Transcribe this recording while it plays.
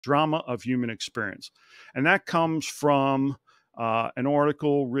drama of human experience. And that comes from an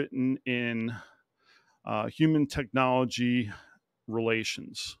article written in Human Technology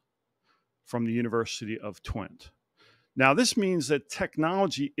Relations from the University of Twente. Now, this means that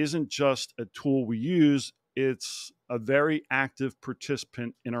technology isn't just a tool we use, it's a very active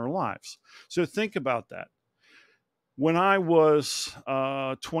participant in our lives. So think about that. When I was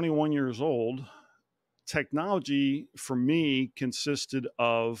 21 years old, technology for me consisted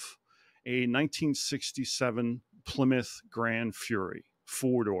of a 1967 Plymouth Grand Fury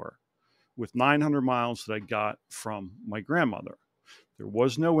 4-door with 900 miles that I got from my grandmother. There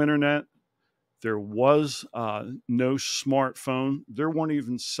was no internet. There was no smartphone. There weren't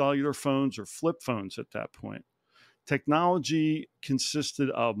even cellular phones or flip phones at that point. Technology consisted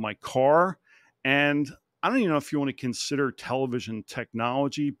of my car, and I don't even know if you want to consider television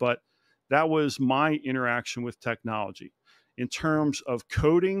technology, but that was my interaction with technology. In terms of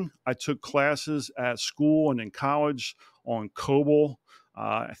coding, I took classes at school and in college on COBOL.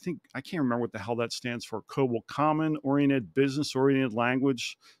 I can't remember what the hell that stands for. COBOL, Common Oriented Business Oriented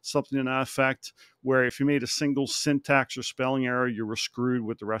Language, something to that effect, where if you made a single syntax or spelling error, you were screwed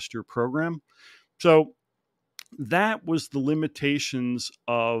with the rest of your program. So that was the limitations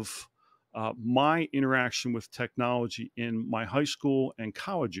of my interaction with technology in my high school and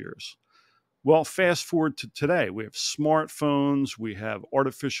college years. Well, fast forward to today. We have smartphones, we have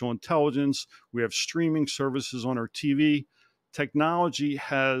artificial intelligence, we have streaming services on our TV. Technology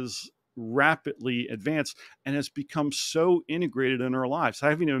has rapidly advanced and has become so integrated in our lives. I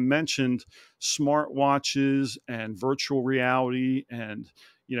haven't even mentioned smartwatches and virtual reality and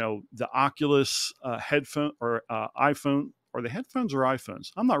the Oculus headphone or iPhone. Are they headphones or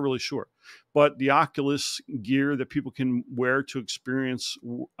iPhones? I'm not really sure. But the Oculus gear that people can wear to experience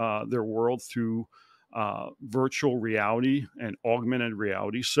their world through virtual reality and augmented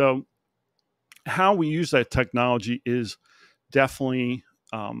reality. So how we use that technology is definitely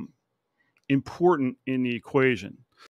important in the equation.